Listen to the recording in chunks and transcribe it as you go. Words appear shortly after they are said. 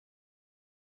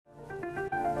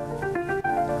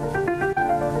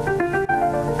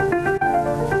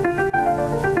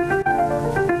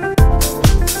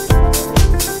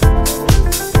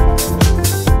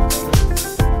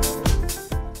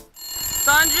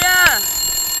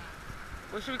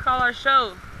What should we call our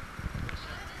show?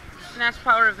 Snatch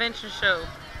Power Adventure Show.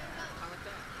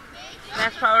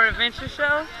 Snatch Power Adventure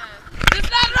Show? The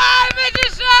Snatch Power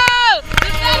Adventure Show!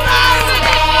 The Snatch Power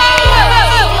Adventure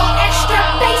Show! Extra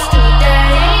bass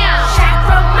today. Shock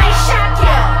from my shock,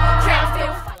 yeah.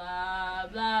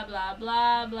 Blah, blah,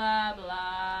 blah, blah,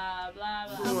 blah, blah,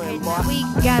 blah, blah. We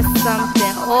got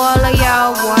something all of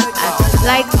y'all want. I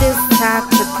like this time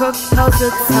to cook toast to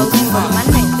toast for my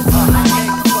niggas. For my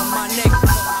niggas. For my niggas.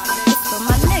 For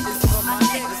my niggas. For my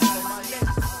niggas.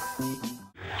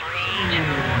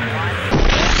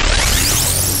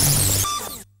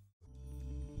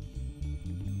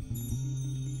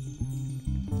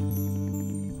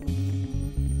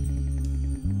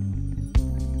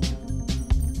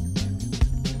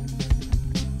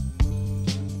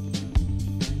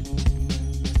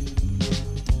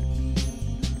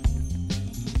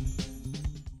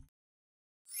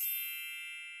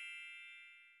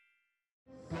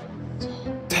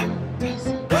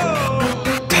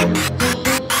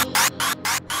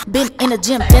 Been in the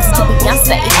gym dancing to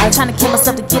Beyonce, trying to kill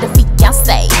myself to get a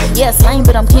fiancé. Yeah, it's lame,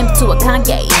 but I'm him to a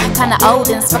Kanye. Kinda old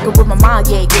and it's fucking with my mom.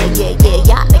 Yeah.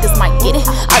 Y'all niggas might get it.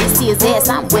 All you see is ass,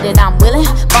 I'm with it, I'm willing.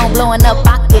 Phone blowing up,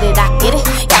 I get it.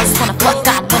 Y'all just wanna fuck,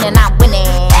 I'm winning.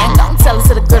 Don't tell it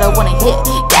to the girl I wanna hit.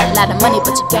 Got a lot of money,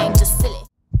 but your game just silly.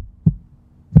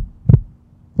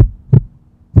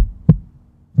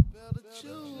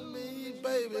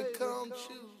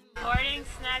 Recording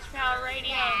Snatch Power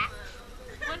Radio.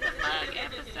 What the fuck?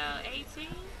 Episode 18?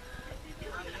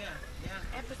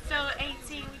 Episode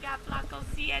 18, we got Flacco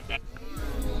C at that.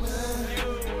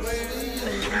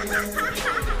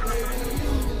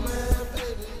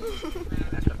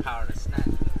 That's the power of Snatch.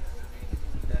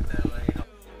 That way.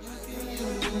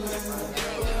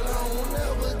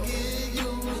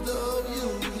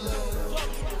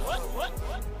 What?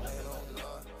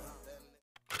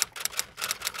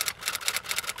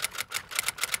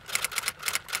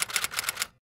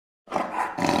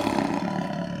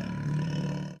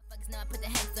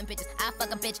 I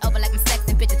fuck a bitch over like I'm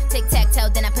sexing bitches. Tic-tac-toe,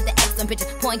 then I put the X on bitches.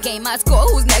 Point game, I score,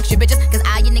 who's next, you bitches? Cause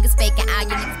all you niggas fake and all you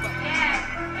niggas broke. Yeah.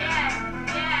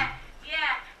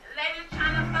 Ladies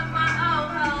tryna fuck my old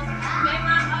hoes. Make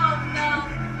my old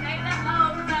nose. Make the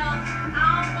old nose. I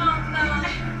don't want those.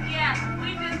 Yeah,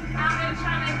 we just out here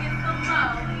tryna get some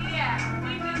more. Yeah,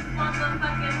 we just want some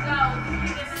fucking gold.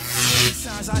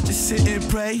 Sometimes I just sit and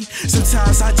pray.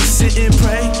 Sometimes I just sit and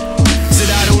pray. Said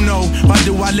I don't know, why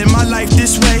do I live my life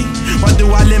this way? Why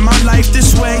do I live my life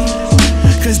this way?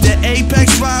 Cause the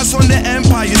apex rise on the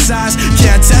empire size.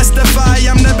 Can't testify,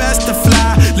 I'm the best to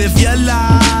fly. Live your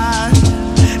life,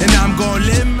 and I'm gonna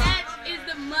live my. That is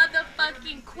the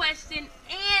motherfucking question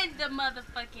and the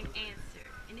motherfucking answer.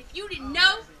 And if you didn't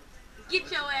know, get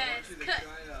your ass cut.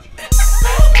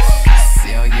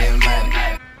 See, I'm getting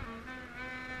money.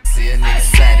 See a nigga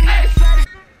sunny.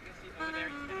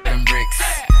 Them bricks.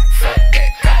 Fuck that,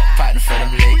 got partner for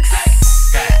them licks.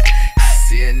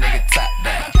 See a nigga top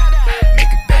down.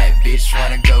 Make a bad bitch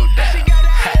wanna go down.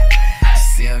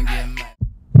 See I'm getting money.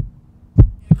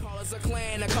 Call us a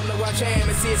clan, I come to watch him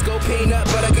and see it's go peanut,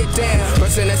 but I get down.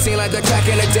 Bustin' that scene like the crack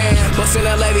in the dam. Bustin'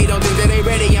 a levy, don't think that they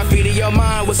ready. I'm feeding your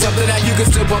mind with something that you can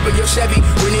still bump in your Chevy.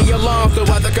 We need your lawn, throw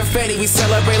out the confetti. We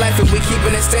celebrate life and we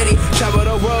keepin' it steady. Travel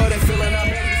the world and feeling our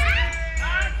babies.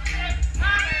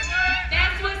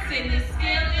 That's what's in the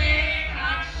skillet.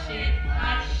 Hot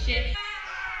shit.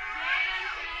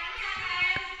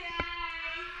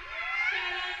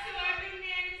 Shout out to our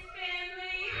Bananas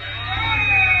family.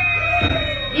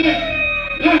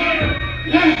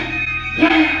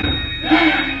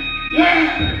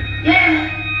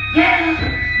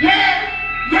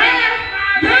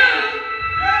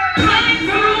 Punch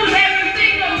rule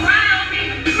everything around me.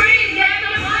 Bring down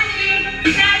the money.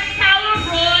 Snatch power,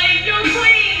 boy, you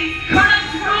queen.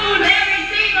 Punch rule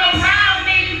everything around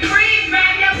me. Cream,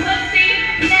 grab your pussy.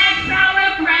 Snatch power,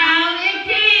 crown and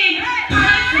king.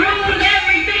 Punch rule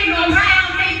everything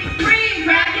around me. Cream,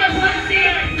 grab your pussy.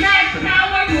 Snatch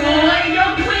power, boy, you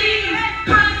queen.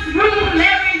 Punch rule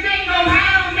everything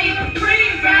around me.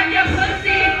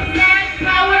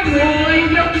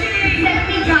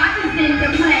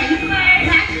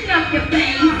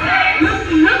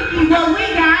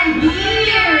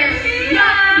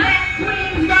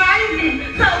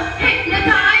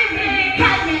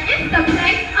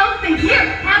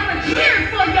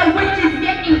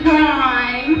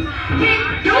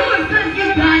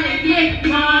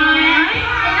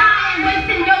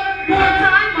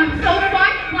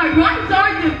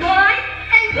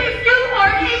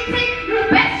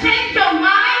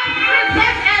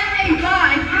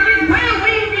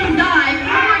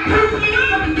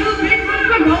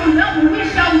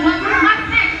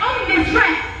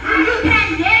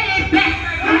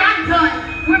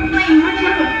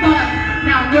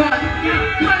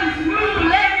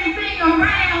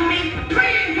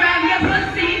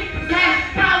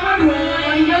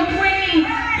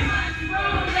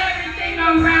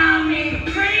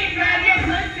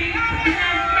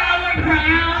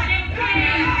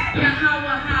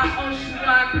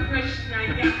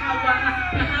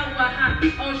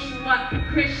 Oshua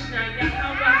Krishna,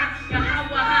 Yahweh,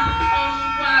 Oshua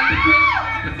Krishna.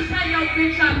 Tell your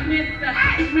bitch I missed her.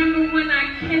 Remember when I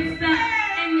kissed her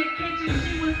in the kitchen?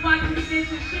 She was washing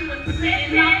dishes, she was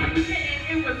sitting off the kitten.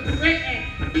 It was written.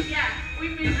 Yeah,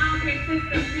 we've been out here since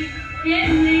the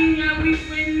beginning. Yeah, we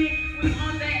winning. We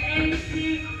on the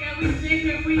 18. Yeah, we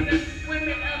thinking we the women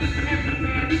of every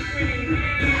man's dream.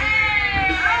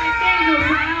 Hey, everything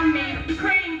around me.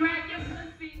 Cream, grab your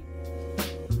pussy.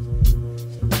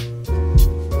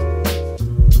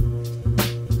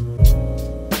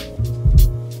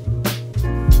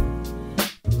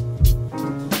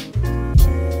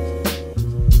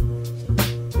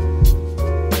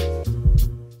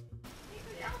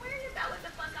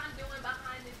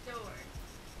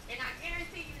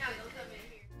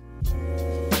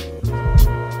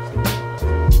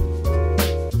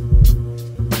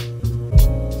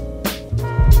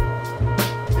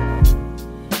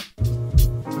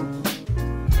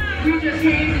 We just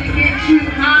came to get you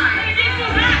high.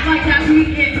 Like that we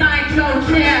inside your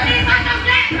chest.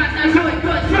 Cause I do it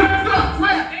good. Look,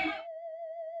 look.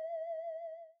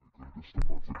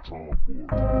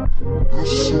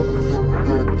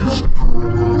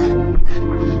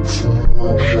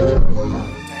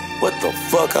 What the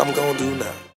fuck I'm gonna do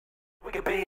now?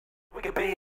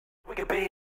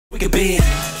 We could be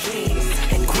kings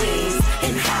and queens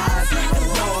and highs and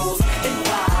lows and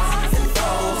whys and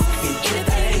foes and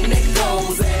anything that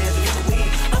goes. And we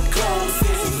are close,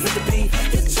 let the be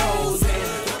your chosen.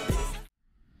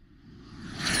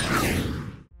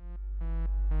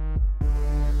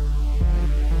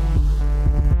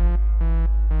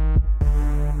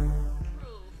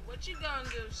 What you gonna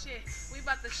do? Shit, we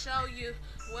about to show you.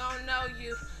 We don't know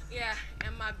you. Yeah,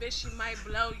 and my bitch, she might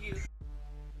blow you.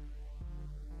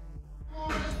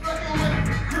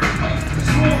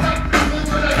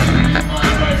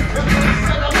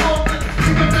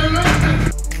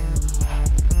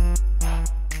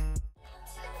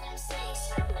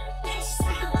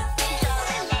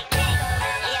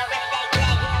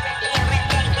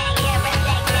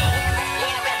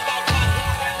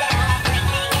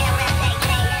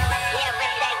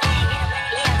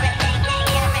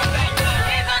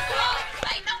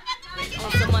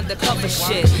 Undercover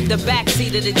shit, the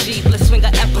backseat of the Jeep, let's swing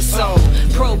an episode.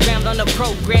 Programmed on the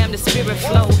program, the spirit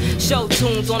flow. Show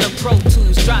tunes on the Pro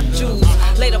Tools, drop jewels.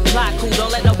 Lay the plot cool,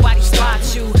 don't let nobody slide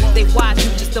you. They watch you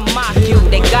just to mock you,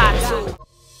 they got to.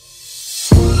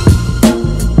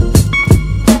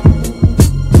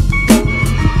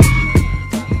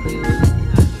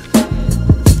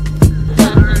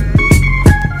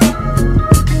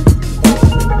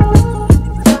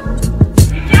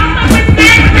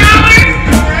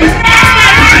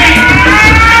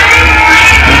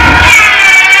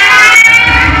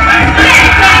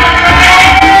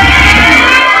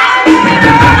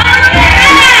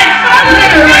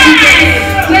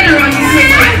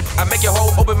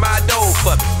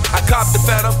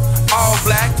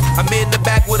 I'm in the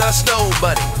back with a snow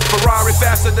bunny. Ferrari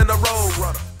faster than a road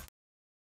runner.